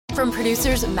From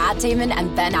producers Matt Damon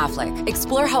and Ben Affleck,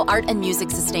 explore how art and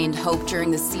music sustained hope during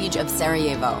the siege of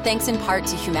Sarajevo, thanks in part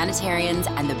to humanitarians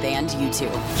and the band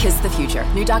U2. Kiss the Future.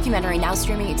 New documentary now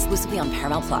streaming exclusively on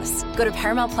Paramount+. Go to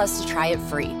Paramount+ to try it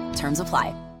free. Terms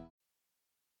apply.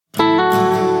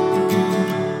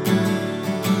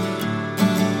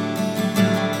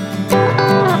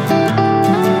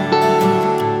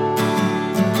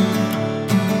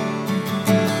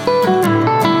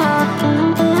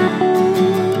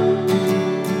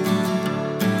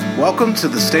 Welcome to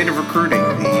the State of Recruiting,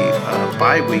 the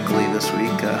bi-weekly this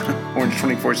week, Orange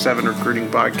 24/7 recruiting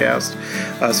podcast.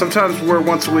 Sometimes we're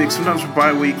once a week, sometimes we're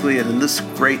bi-weekly, and in this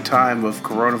great time of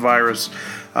coronavirus,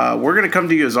 we're going to come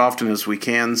to you as often as we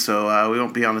can, so we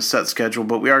won't be on a set schedule,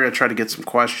 but we are going to try to get some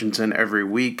questions in every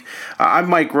week. I'm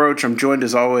Mike Roach. I'm joined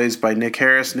as always by Nick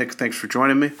Harris. Nick, thanks for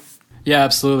joining me. Yeah,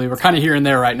 absolutely. We're kind of here and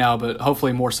there right now, but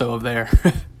hopefully more so of there.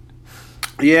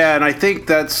 Yeah, and I think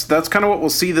that's kind of what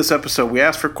we'll see this episode. We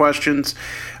ask for questions.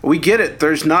 We get it.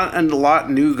 There's not a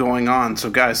lot new going on. So,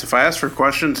 guys, if I ask for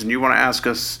questions and you want to ask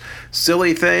us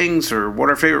silly things or what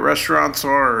our favorite restaurants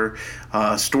are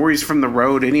or stories from the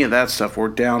road, any of that stuff, we're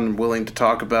down and willing to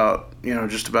talk about,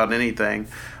 just about anything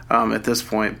at this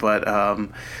point. But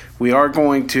we are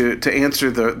going to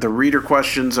answer the reader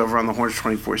questions over on the Orange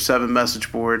 24/7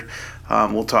 message board.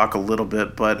 We'll talk a little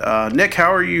bit, but Nick,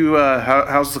 how are you?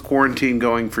 How's the quarantine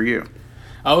going for you?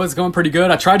 Oh, it's going pretty good.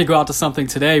 I tried to go out to something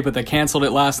today, but they canceled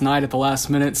it last night at the last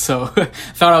minute, so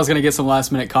thought I was going to get some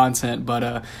last minute content,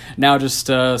 but now just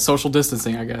social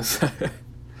distancing, I guess.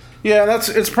 Yeah,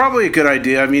 it's probably a good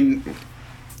idea. I mean,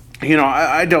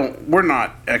 we're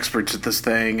not experts at this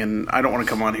thing, and I don't want to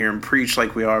come on here and preach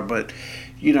like we are, but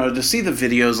to see the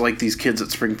videos like these kids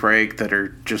at spring break that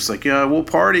are just like, yeah, we'll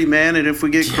party, man, and if we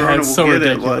get corona, we'll so get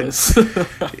ridiculous. it.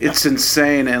 Like, it's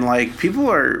insane, and like people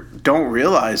don't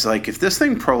realize like if this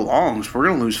thing prolongs, we're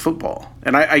gonna lose football.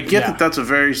 And I get that that's a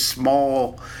very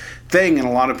small thing in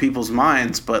a lot of people's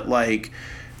minds, but like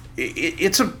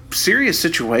it's a serious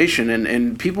situation,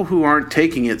 and people who aren't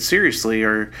taking it seriously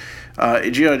are,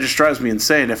 it just drives me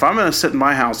insane. If I'm gonna sit in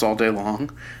my house all day long.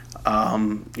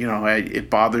 It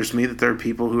bothers me that there are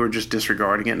people who are just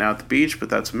disregarding it now at the beach, but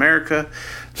that's America.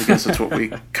 I guess that's what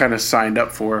we kind of signed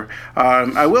up for.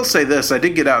 I will say this. I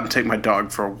did get out and take my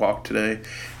dog for a walk today,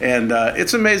 and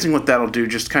it's amazing what that'll do,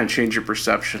 just kind of change your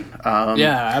perception.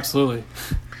 Yeah, absolutely.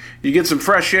 You get some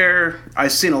fresh air.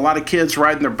 I've seen a lot of kids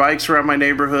riding their bikes around my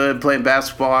neighborhood, playing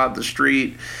basketball out the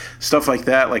street, stuff like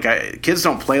that. Like kids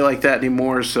don't play like that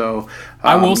anymore, so...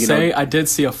 I will say I did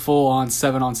see a full-on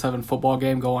 7-on-7 football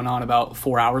game going on about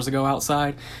 4 hours ago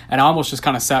outside, and I almost just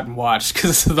kind of sat and watched because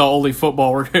this is the only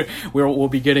football we'll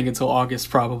be getting until August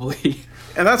probably.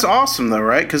 And that's awesome, though,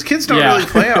 right? Because kids don't really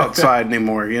play outside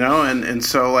anymore, and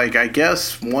so, like, I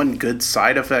guess one good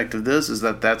side effect of this is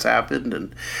that that's happened,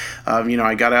 and,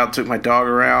 I got out, took my dog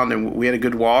around, and we had a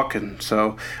good walk, and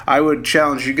so I would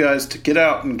challenge you guys to get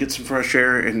out and get some fresh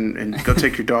air and go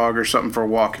take your dog or something for a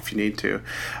walk if you need to.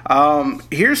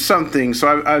 Here's something.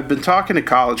 So I've been talking to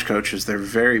college coaches. They're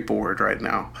very bored right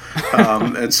now,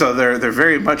 and so they're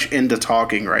very much into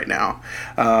talking right now.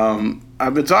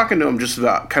 I've been talking to them just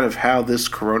about kind of how this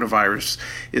coronavirus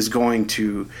is going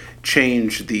to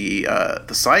change the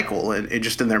cycle and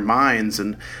just in their minds.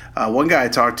 And one guy I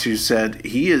talked to said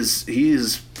he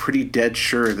is pretty dead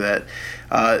sure that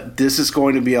this is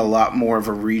going to be a lot more of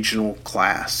a regional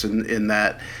class, in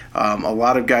that a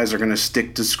lot of guys are going to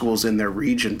stick to schools in their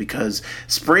region because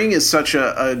spring is such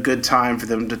a good time for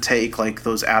them to take like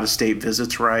those out-of-state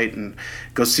visits, right, and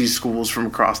go see schools from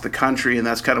across the country, and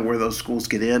that's kind of where those schools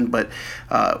get in. But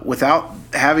without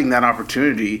having that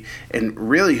opportunity, and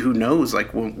really who knows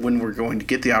like when we're going to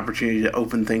get the opportunity to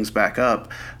open things back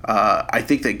up, I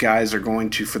think that guys are going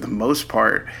to, for the most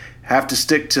part, have to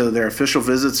stick to their official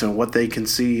visits and what they can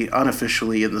see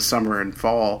unofficially in the summer and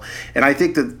fall. And I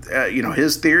think that,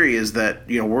 his theory is that,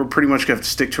 we're pretty much going to have to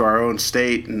stick to our own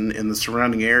state and in the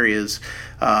surrounding areas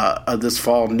of this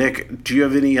fall. Nick, do you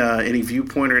have any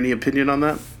viewpoint or any opinion on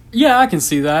that? Yeah, I can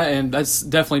see that, and that's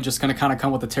definitely just going to kind of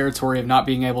come with the territory of not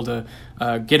being able to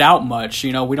get out much.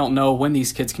 We don't know when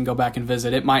these kids can go back and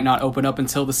visit. It might not open up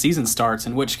until the season starts,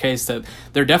 in which case that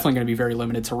they're definitely going to be very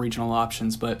limited to regional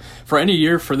options. But for any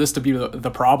year for this to be the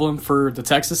problem for the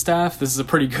Texas staff, this is a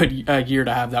pretty good year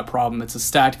to have that problem. It's a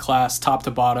stacked class, top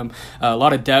to bottom, a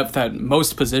lot of depth at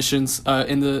most positions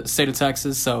in the state of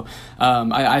Texas. So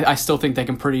I still think they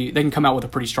can come out with a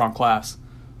pretty strong class.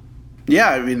 Yeah,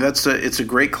 I mean it's a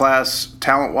great class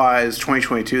talent wise.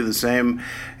 2022 the same,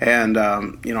 and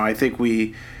I think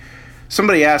we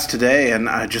Somebody asked today, and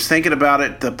just thinking about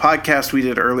it, the podcast we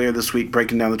did earlier this week,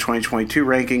 breaking down the 2022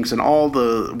 rankings and all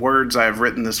the words I've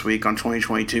written this week on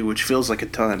 2022, which feels like a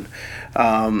ton.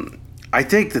 I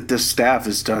think that this staff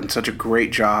has done such a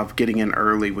great job getting in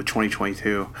early with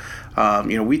 2022.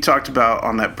 We talked about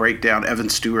on that breakdown Evan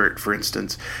Stewart, for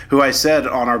instance, who I said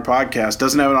on our podcast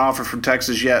doesn't have an offer from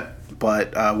Texas yet,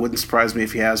 but wouldn't surprise me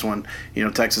if he has one.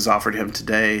 Texas offered him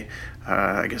today.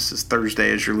 I guess it's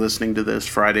Thursday as you're listening to this,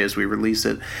 Friday as we release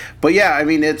it. But yeah, I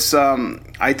mean, it's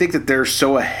I think that they're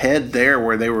so ahead there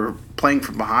where they were playing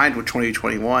from behind with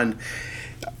 2021.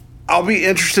 I'll be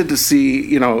interested to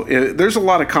see, there's a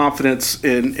lot of confidence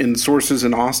in sources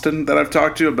in Austin that I've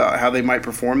talked to about how they might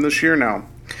perform this year. Now,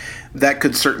 that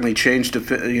could certainly change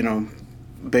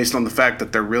based on the fact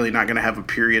that they're really not going to have a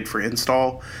period for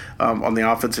install on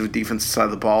the offensive and defensive side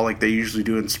of the ball like they usually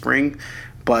do in spring.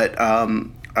 But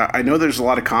I know there's a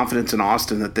lot of confidence in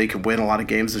Austin that they can win a lot of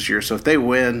games this year. So if they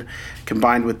win,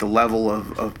 combined with the level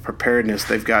of preparedness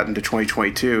they've gotten to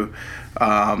 2022,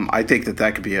 I think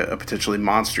that could be a potentially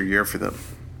monster year for them.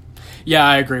 Yeah,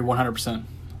 I agree 100%.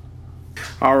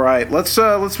 All right, let's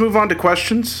move on to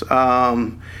questions.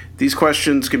 These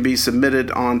questions can be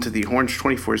submitted onto the Orange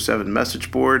 24/7 message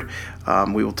board.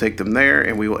 We will take them there,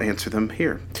 and we will answer them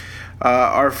here.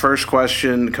 Our first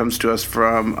question comes to us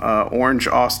from Orange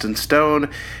Austin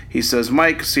Stone. He says,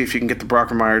 Mike, see if you can get the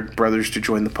Brockermeyer brothers to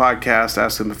join the podcast.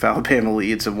 Ask them if Alabama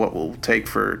leads and what will take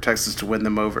for Texas to win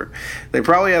them over. They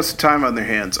probably have some time on their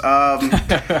hands. I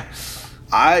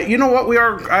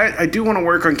do want to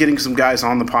work on getting some guys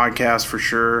on the podcast for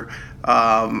sure.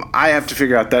 I have to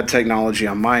figure out that technology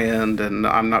on my end, and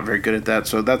I'm not very good at that,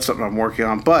 so that's something I'm working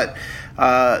on. But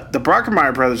the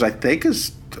Brockermeyer brothers, I think,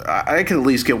 I can at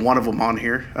least get one of them on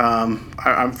here.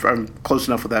 I'm close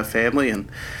enough with that family, and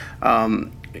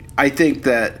I think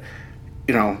that,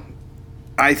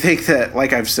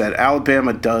 like I've said,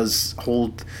 Alabama does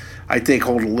hold a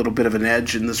little bit of an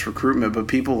edge in this recruitment, but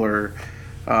people are,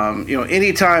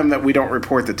 anytime that we don't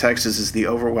report that Texas is the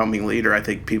overwhelming leader, I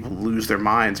think people lose their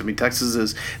minds. I mean,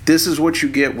 this is what you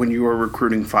get when you are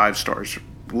recruiting 5 stars.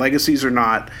 Legacies or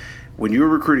not, when you're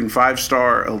recruiting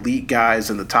 5-star elite guys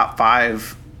in the top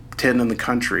 5, 10 in the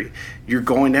country, you're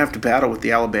going to have to battle with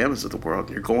the Alabamas of the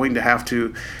world. You're going to have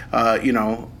to,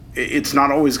 it's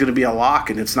not always going to be a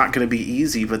lock, and it's not going to be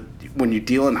easy, but when you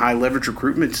deal in high leverage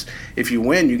recruitments, if you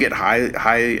win, you get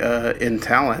high end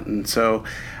talent. And so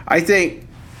I think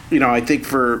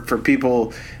for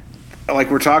people, like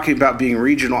we're talking about being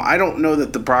regional, I don't know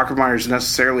that the Brockermeyers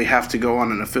necessarily have to go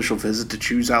on an official visit to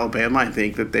choose Alabama. I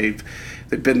think that they've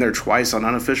been there twice on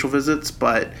unofficial visits,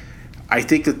 but I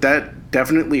think that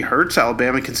definitely hurts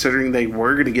Alabama, considering they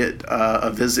were going to get a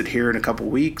visit here in a couple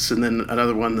weeks and then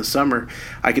another one this summer.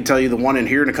 I can tell you the one in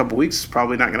here in a couple weeks is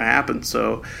probably not going to happen.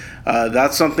 So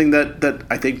that's something that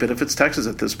I think benefits Texas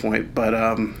at this point. But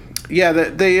they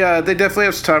definitely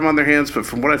have some time on their hands. But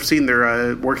from what I've seen,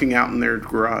 they're working out in their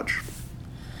garage.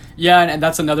 Yeah, and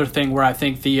that's another thing where I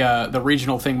think the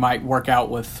regional thing might work out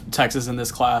with Texas in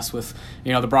this class, with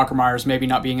the Brockermeyers maybe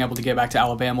not being able to get back to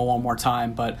Alabama one more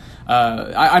time, but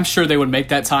I'm sure they would make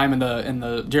that time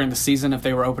during the season if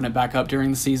they were opening it back up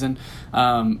during the season.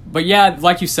 But yeah,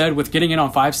 like you said, with getting in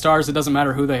on 5 stars, it doesn't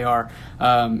matter who they are.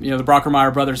 The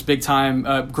Brockermeyer brothers,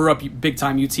 grew up big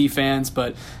time UT fans,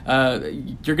 but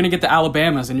you're going to get the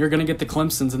Alabamas and you're going to get the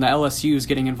Clemsons and the LSUs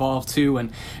getting involved too.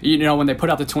 And when they put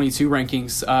out the 22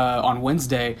 rankings on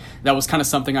Wednesday, that was kind of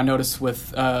something I noticed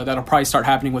with that'll probably start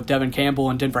happening with Devin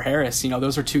Campbell and Denver Harris.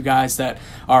 Those are 2 guys that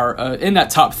are in that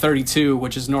top 32,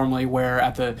 which is normally where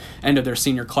at the end of their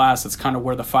senior class, it's kind of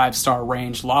where the 5-star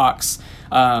range locks.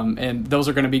 And those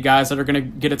are going to be guys that are going to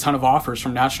get a ton of offers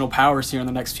from national powers here in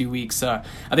the next few weeks. I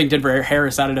think Denver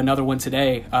Harris added another one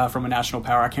today from a national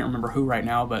power. I can't remember who right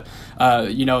now, but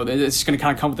it's going to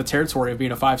kind of come with the territory of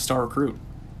being a 5-star recruit.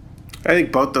 I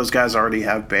think both those guys already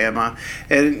have Bama.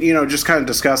 And, just kind of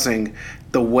discussing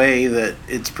the way that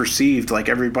it's perceived, like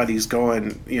everybody's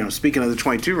going, speaking of the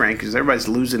 22 rankings, everybody's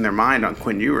losing their mind on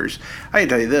Quinn Ewers. I can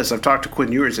tell you this, I've talked to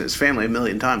Quinn Ewers and his family a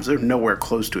million times. They're nowhere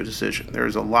close to a decision.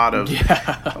 There's a lot of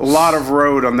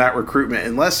road on that recruitment.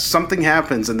 Unless something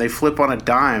happens and they flip on a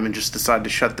dime and just decide to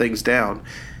shut things down,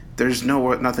 there's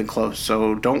nothing close.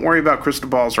 So don't worry about crystal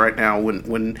balls right now.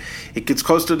 When it gets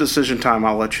close to decision time,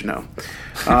 I'll let you know.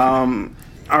 All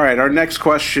right, our next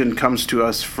question comes to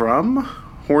us from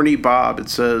Horny Bob. It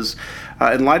says,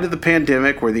 in light of the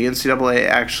pandemic, where the NCAA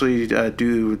actually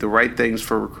do the right things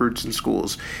for recruits and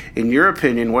schools, in your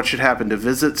opinion, what should happen to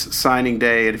visits, signing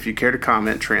day, and if you care to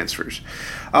comment, transfers?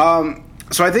 So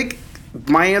I think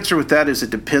my answer with that is it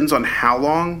depends on how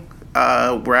long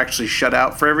we're actually shut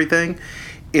out for everything.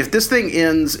 if this thing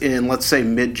ends in, let's say,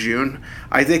 mid-June,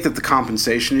 I think that the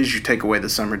compensation is you take away the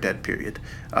summer dead period,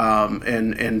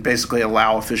 and basically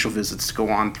allow official visits to go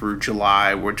on through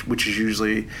July, which is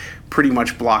usually pretty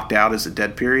much blocked out as a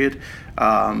dead period.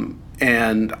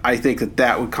 And I think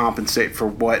that would compensate for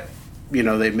what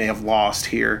they may have lost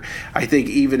here. I think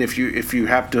even if you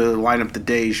have to line up the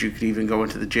days, you could even go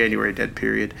into the January dead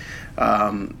period.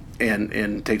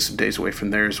 And take some days away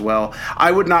from there as well.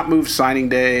 I would not move signing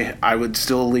day. I would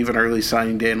still leave an early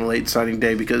signing day and a late signing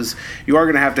day, because you are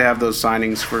going to have those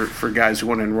signings for guys who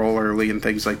want to enroll early and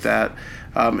things like that.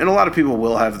 And a lot of people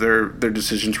will have their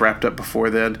decisions wrapped up before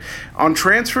then. On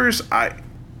transfers, I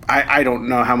don't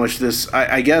know how much this –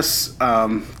 I guess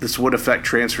this would affect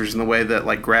transfers in the way that,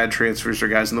 like, grad transfers or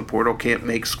guys in the portal can't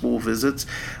make school visits.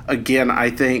 Again,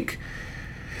 I think –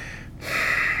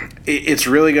 it's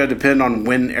really going to depend on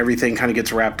when everything kind of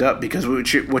gets wrapped up, because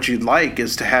what you'd like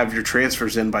is to have your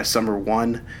transfers in by summer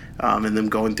 1, and them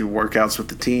going through workouts with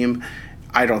the team.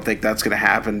 I don't think that's going to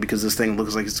happen, because this thing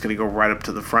looks like it's going to go right up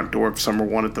to the front door of summer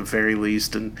 1 at the very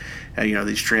least, and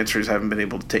these transfers haven't been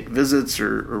able to take visits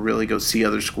or really go see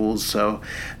other schools. So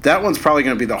that one's probably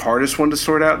going to be the hardest one to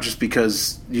sort out, just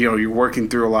because you're working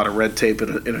through a lot of red tape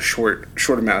in a short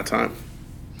amount of time.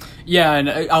 Yeah, and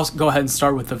I'll go ahead and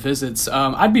start with the visits.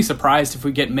 I'd be surprised if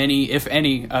we get many, if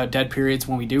any, dead periods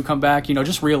when we do come back.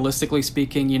 Just realistically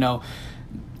speaking,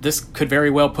 this could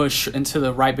very well push into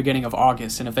the right beginning of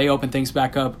August. And if they open things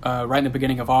back up right in the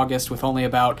beginning of August with only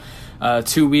about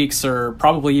 2 weeks or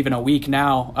probably even a week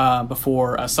now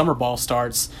before summer ball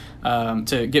starts,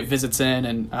 to get visits in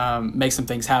and make some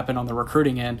things happen on the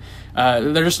recruiting end,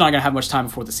 they're just not going to have much time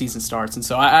before the season starts. And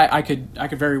so I could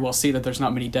very well see that there's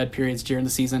not many dead periods during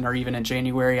the season or even in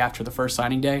January after the first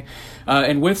signing day.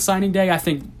 And with signing day, I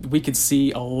think we could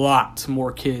see a lot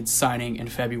more kids signing in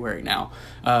February now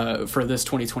for this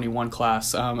 2021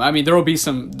 class.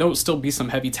 There'll still be some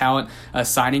heavy talent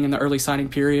signing in the early signing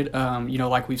period,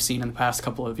 like we've seen in the past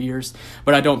couple of years.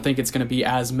 But I don't think it's going to be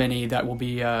as many that will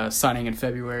be signing in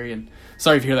February. And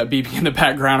sorry if you hear that beeping in the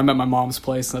background. I'm at my mom's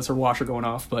place and that's her washer going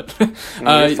off. But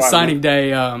signing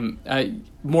day,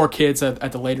 more kids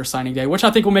at the later signing day, which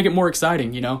I think will make it more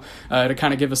exciting, to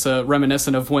kind of give us a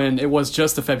reminiscent of when it was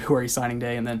just a February signing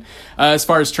day. And then as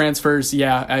far as transfers,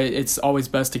 it's always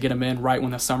best to get them in right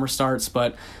when the summer starts.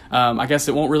 But I guess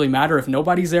it won't really matter if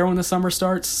nobody's there when the summer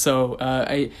starts. So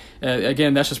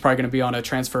again, that's just probably going to be on a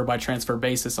transfer by transfer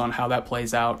basis on how that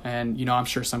plays out. And, I'm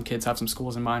sure some kids have some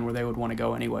schools in mind where they would want to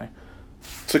go anyway.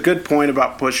 It's a good point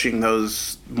about pushing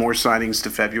those more signings to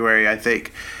February. I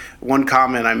think one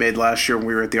comment I made last year when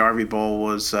we were at the Army Bowl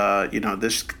was,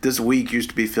 this week used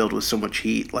to be filled with so much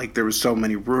heat. Like, there was so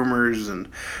many rumors and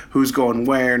who's going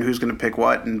where and who's going to pick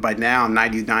what. And by now,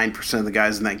 99% of the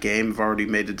guys in that game have already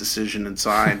made a decision and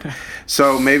signed.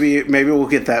 So maybe we'll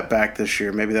get that back this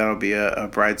year. Maybe that'll be a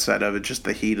bright side of it, just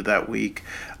the heat of that week.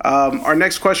 Our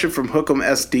next question from Hookem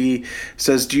SD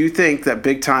says, do you think that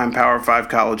big-time Power 5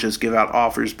 colleges give out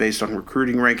offers based on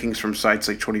recruiting rankings from sites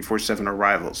like 24/7 or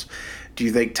Rivals? Do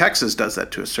you think Texas does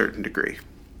that to a certain degree?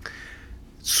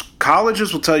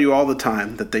 Colleges will tell you all the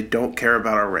time that they don't care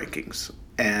about our rankings.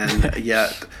 And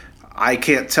yet I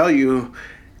can't tell you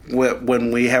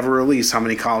when we have a release how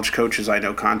many college coaches I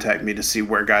know contact me to see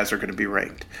where guys are going to be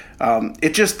ranked. They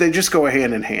just go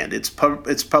hand in hand. It's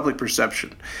public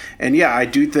perception. And yeah, I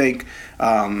do think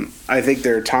I think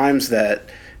there are times that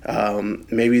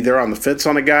maybe they're on the fence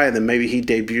on a guy, and then maybe he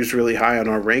debuts really high on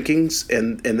our rankings,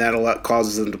 and that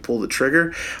causes them to pull the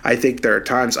trigger. I think there are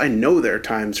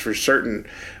times for certain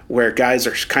where guys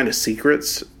are kind of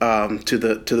secrets to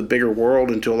the bigger world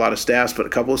and to a lot of staffs, but a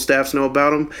couple of staffs know about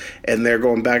them, and they're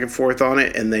going back and forth on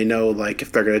it, and they know, like,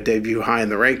 if they're going to debut high in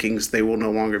the rankings, they will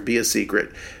no longer be a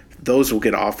secret. Those will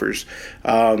get offers.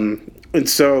 And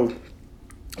so,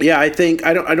 yeah, I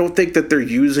don't think that they're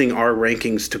using our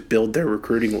rankings to build their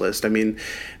recruiting list. I mean,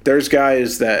 there's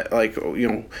guys that, like,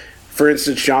 for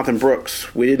instance, Jonathan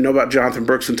Brooks. We didn't know about Jonathan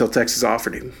Brooks until Texas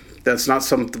offered him. That's not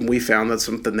something we found. That's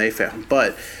something they found.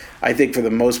 But I think for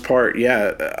the most part,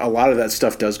 yeah, a lot of that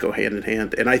stuff does go hand in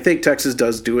hand. And I think Texas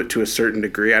does do it to a certain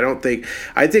degree. I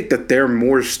think that they're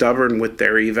more stubborn with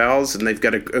their evals, and they've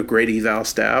got a great eval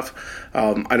staff.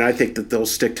 And I think that they'll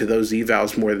stick to those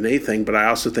evals more than anything. But I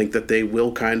also think that they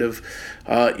will kind of,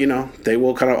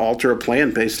 alter a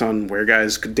plan based on where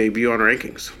guys could debut on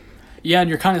rankings. Yeah, and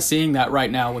you're kind of seeing that right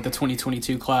now with the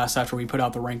 2022 class after we put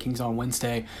out the rankings on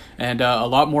Wednesday, and a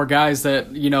lot more guys that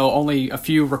only a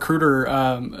few recruiter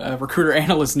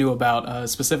analysts knew about.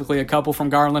 Specifically, a couple from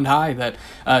Garland High that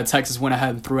Texas went ahead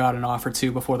and threw out an offer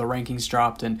to before the rankings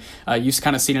dropped, and you've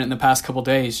kind of seen it in the past couple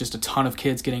days. Just a ton of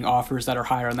kids getting offers that are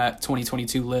higher on that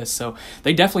 2022 list, so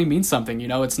they definitely mean something.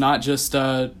 It's not just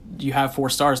you have 4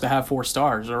 stars to have 4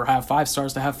 stars, or have 5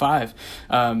 stars to have 5.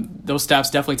 Those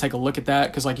staffs definitely take a look at that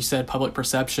because, like you said, public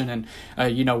perception,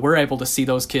 and we're able to see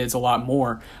those kids a lot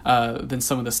more than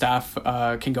some of the staff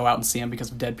can go out and see them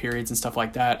because of dead periods and stuff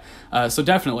like that. So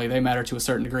definitely they matter to a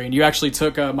certain degree. And you actually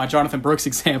took my Jonathan Brooks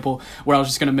example, where I was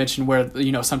just going to mention where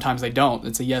sometimes they don't.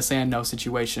 It's a yes and no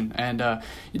situation, and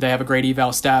they have a great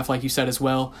eval staff, like you said as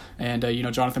well. And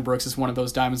Jonathan Brooks is one of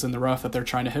those diamonds in the rough that they're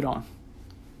trying to hit on.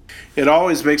 It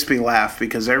always makes me laugh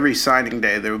because every signing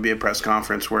day there would be a press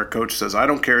conference where a coach says, I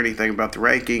don't care anything about the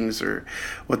rankings or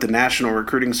what the National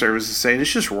Recruiting Service is saying.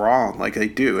 It's just wrong, like they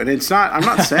do. And I'm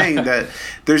not saying that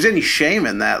there's any shame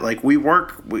in that. Like, we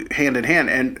work hand in hand.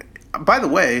 And by the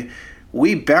way,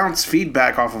 we bounce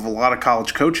feedback off of a lot of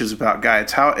college coaches about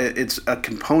guys. It's a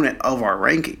component of our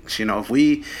rankings. If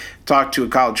we talk to a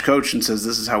college coach and says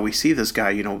this is how we see this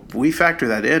guy, we factor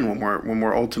that in when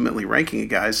we're ultimately ranking a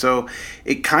guy. So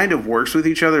it kind of works with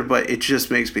each other, but it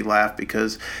just makes me laugh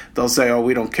because they'll say, "Oh,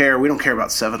 we don't care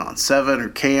about 7-on-7 or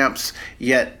camps."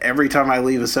 Yet every time I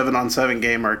leave a 7-on-7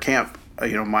 game or a camp,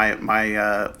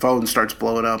 my phone starts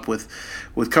blowing up with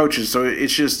coaches. So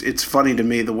it's funny to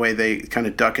me the way they kind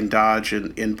of duck and dodge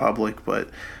in public, but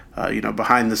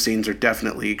behind the scenes are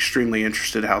definitely extremely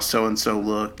interested how so and so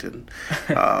looked, and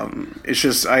it's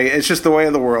just the way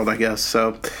of the world, I guess.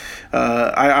 So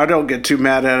I don't get too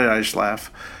mad at it. I just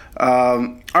laugh.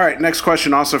 All right, next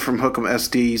question, also from Hookem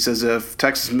SD. He says, if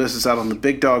Texas misses out on the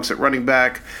big dogs at running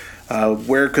back,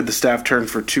 where could the staff turn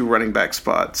for 2 running back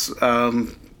spots?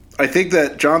 I think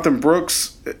that Jonathan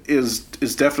Brooks is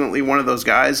definitely one of those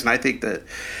guys, and I think that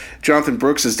Jonathan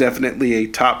Brooks is definitely a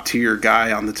top-tier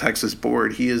guy on the Texas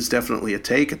board. He is definitely a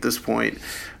take at this point.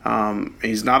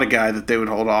 He's not a guy that they would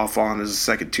hold off on as a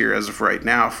second tier as of right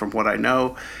now, from what I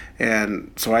know.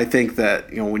 And so I think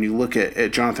that, when you look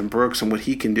at Jonathan Brooks and what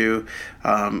he can do,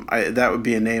 that would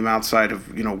be a name outside of,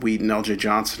 Wheaton, LJ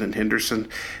Johnson, and Henderson.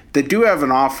 They do have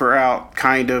an offer out,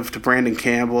 kind of, to Brandon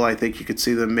Campbell. I think you could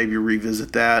see them maybe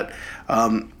revisit that.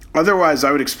 Otherwise,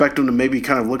 I would expect them to maybe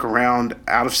kind of look around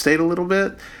out of state a little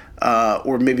bit,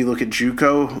 or maybe look at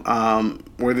JUCO,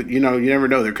 where you never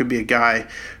know. There could be a guy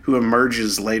who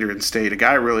emerges later in state. A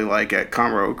guy I really like at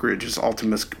Conroe Oak Ridge is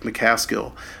Alton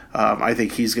McCaskill. I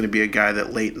think he's going to be a guy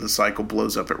that late in the cycle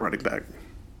blows up at running back.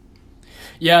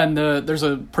 Yeah, and there's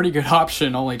a pretty good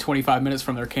option only 25 minutes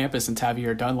from their campus in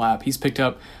Tavier Dunlap. He's picked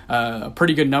up a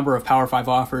pretty good number of Power 5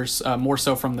 offers, more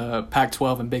so from the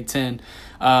Pac-12 and Big Ten.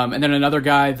 And then another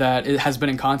guy that has been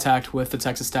in contact with the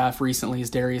Texas staff recently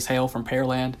is Darius Hale from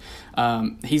Pearland.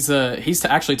 He's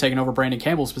actually taken over Brandon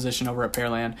Campbell's position over at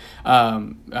Pearland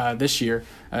this year.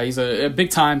 He's a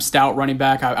big-time stout running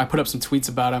back. I put up some tweets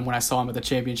about him when I saw him at the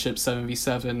championship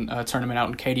 7v7 tournament out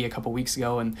in Katy a couple weeks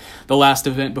ago, and the last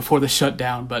event before the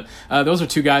shutdown. But those are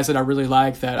 2 guys that I really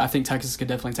like that I think Texas could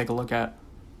definitely take a look at.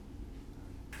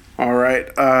 All right.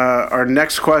 Our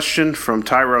next question from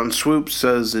Tyrone Swoop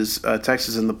says, is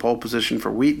Texas in the pole position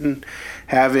for Wheaton?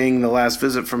 Having the last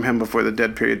visit from him before the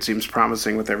dead period seems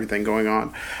promising with everything going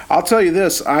on. I'll tell you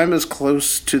this, I'm as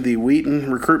close to the Wheaton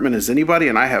recruitment as anybody,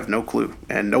 and I have no clue,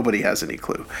 and nobody has any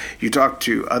clue. You talk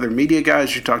to other media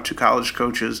guys, you talk to college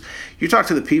coaches, you talk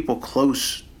to the people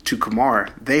close to Kamar,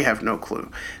 they have no clue.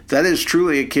 That is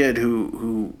truly a kid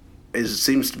who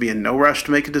seems to be in no rush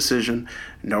to make a decision,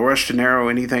 no rush to narrow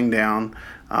anything down,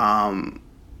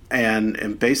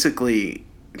 and basically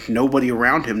nobody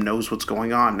around him knows what's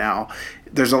going on. Now,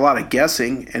 there's a lot of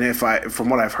guessing, and from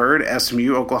what I've heard,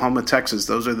 SMU, Oklahoma, Texas,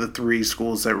 those are the 3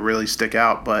 schools that really stick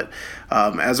out. But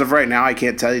as of right now, I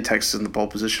can't tell you Texas in the pole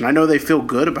position. I know they feel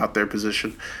good about their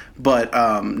position, but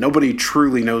nobody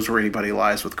truly knows where anybody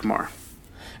lies with Kamar.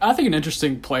 I think an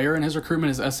interesting player in his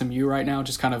recruitment is SMU right now,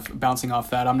 just kind of bouncing off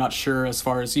that. I'm not sure as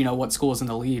far as, what school is in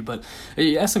the lead, but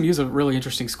SMU is a really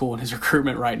interesting school in his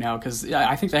recruitment right now because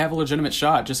I think they have a legitimate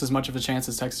shot, just as much of a chance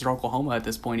as Texas or Oklahoma at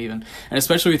this point even. And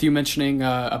especially with you mentioning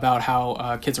about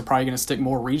how kids are probably going to stick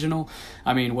more regional.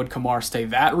 I mean, would Kamar stay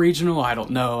that regional? I don't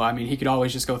know. I mean, he could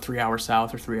always just go 3 hours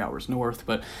south or 3 hours north,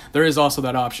 but there is also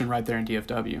that option right there in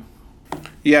DFW.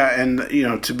 Yeah, and,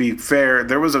 to be fair,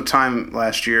 there was a time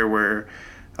last year where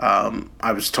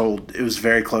I was told it was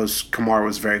very close. Kamar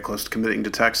was very close to committing to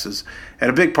Texas. And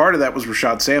a big part of that was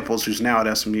Rashad Samples, who's now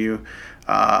at SMU.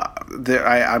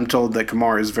 I'm told that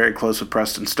Kamara is very close with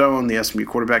Preston Stone, the SMU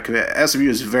quarterback. SMU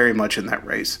is very much in that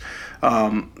race.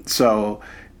 So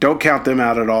don't count them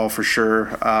out at all for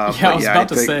sure. I was about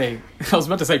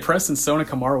to say Preston Stone and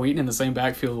Kamara Wheaton in the same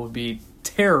backfield would be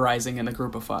terrorizing in the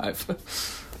group of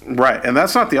 5. Right, and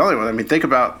that's not the only one. I mean, think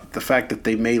about the fact that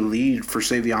they may lead for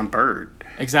Savion Byrd.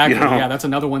 Exactly, yeah, that's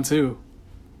another one too.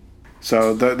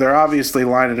 So they're obviously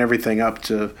lining everything up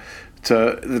to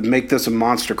make this a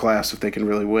monster class if they can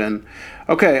really win.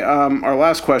 Okay, our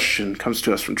last question comes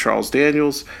to us from Charles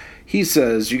Daniels. He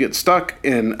says, you get stuck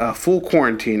in a full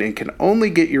quarantine and can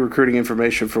only get your recruiting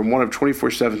information from one of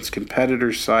 24/7's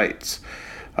competitor sites.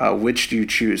 Which do you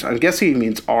choose? I'm guessing he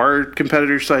means our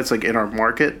competitor sites, like in our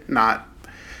market, not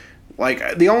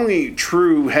like the only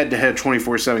true head-to-head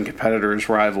 24/7 competitor is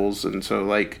Rivals. And so,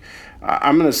 like,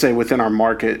 I'm going to say within our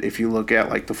market, if you look at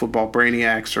like the Football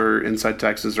Brainiacs or Inside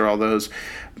Texas or all those,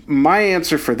 my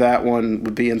answer for that one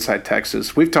would be Inside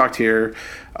Texas. We've talked here.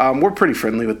 We're pretty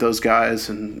friendly with those guys,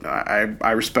 and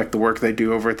I respect the work they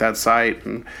do over at that site.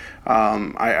 And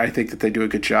I think that they do a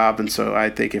good job. And so I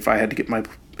think if I had to get my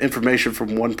information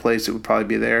from one place, it would probably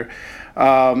be there.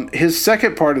 His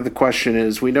second part of the question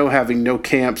is, we know having no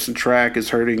camps and track is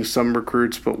hurting some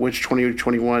recruits, but which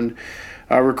 2021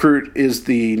 recruit is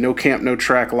the no camp, no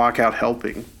track lockout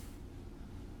helping?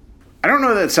 I don't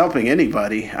know that it's helping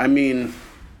anybody. I mean,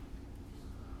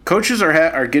 coaches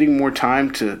are getting more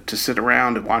time to sit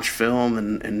around and watch film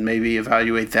and maybe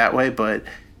evaluate that way, but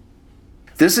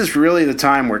this is really the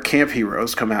time where camp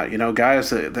heroes come out. You know, guys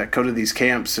that go to these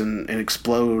camps and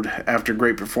explode after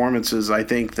great performances. I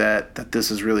think that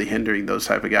this is really hindering those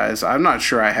type of guys. I'm not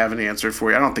sure I have an answer for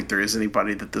you. I don't think there is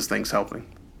anybody that this thing's helping.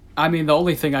 I mean, the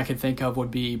only thing I can think of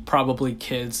would be probably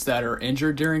kids that are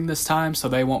injured during this time, so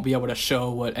they won't be able to show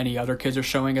what any other kids are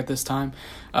showing at this time.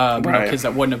 Right. Kids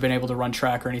that wouldn't have been able to run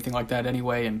track or anything like that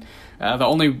anyway. And the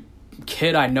only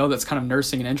kid I know that's kind of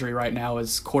nursing an injury right now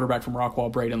is quarterback from Rockwall,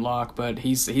 Braden Locke, but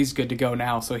he's good to go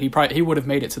now. So he would have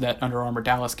made it to that Under Armour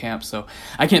Dallas camp. So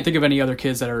I can't think of any other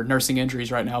kids that are nursing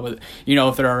injuries right now, but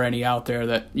if there are any out there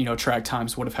that track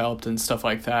times would have helped and stuff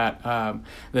like that,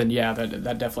 then yeah,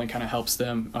 that definitely kind of helps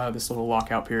them this little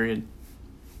lockout period.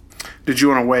 Did you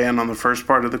want to weigh in on the first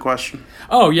part of the question?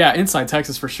 Oh, yeah, Inside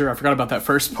Texas for sure. I forgot about that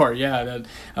first part. Yeah,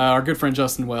 our good friend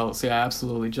Justin Wells. Yeah,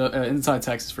 absolutely. Inside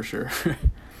Texas for sure.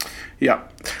 Yeah.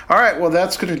 All right. Well,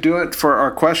 that's going to do it for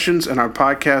our questions and our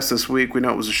podcast this week. We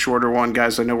know it was a shorter one,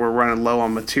 guys. I know we're running low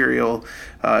on material.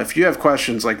 If you have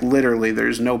questions, like literally,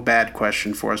 there's no bad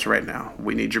question for us right now.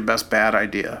 We need your best bad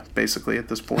idea, basically, at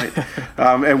this point.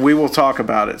 And we will talk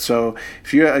about it. So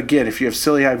if you have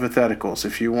silly hypotheticals,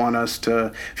 if you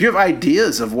have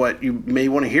ideas of what you may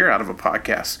want to hear out of a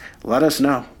podcast, let us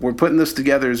know. We're putting this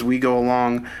together as we go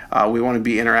along. We want to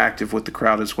be interactive with the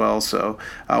crowd as well. So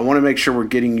I want to make sure we're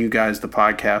getting you guys the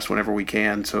podcast whenever we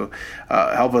can. So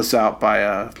help us out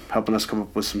by helping us come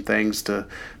up with some things to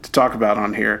talk about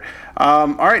on here. All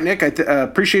right, Nick, I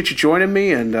appreciate you joining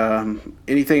me. And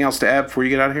anything else to add before you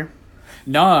get out of here?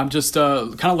 No, I'm just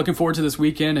kind of looking forward to this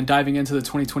weekend and diving into the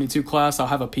 2022 class. I'll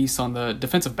have a piece on the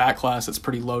defensive back class that's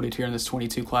pretty loaded here in this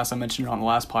 22 class. I mentioned it on the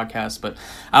last podcast, but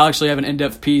I'll actually have an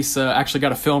in-depth piece. Actually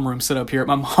got a film room set up here at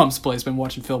my mom's place. Been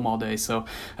watching film all day, so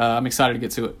I'm excited to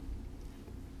get to it.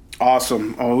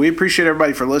 Awesome. Oh, we appreciate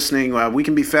everybody for listening. We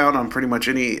can be found on pretty much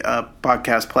any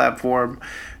podcast platform,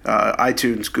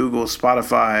 iTunes, Google,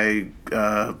 Spotify,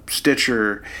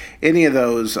 Stitcher, any of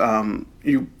those.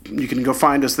 You can go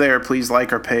find us there. Please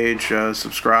like our page,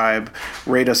 subscribe,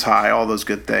 rate us high, all those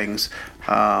good things.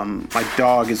 My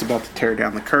dog is about to tear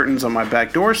down the curtains on my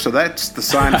back door, so that's the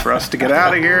sign for us to get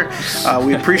out of here.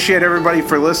 We appreciate everybody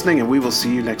for listening, and we will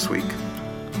see you next week.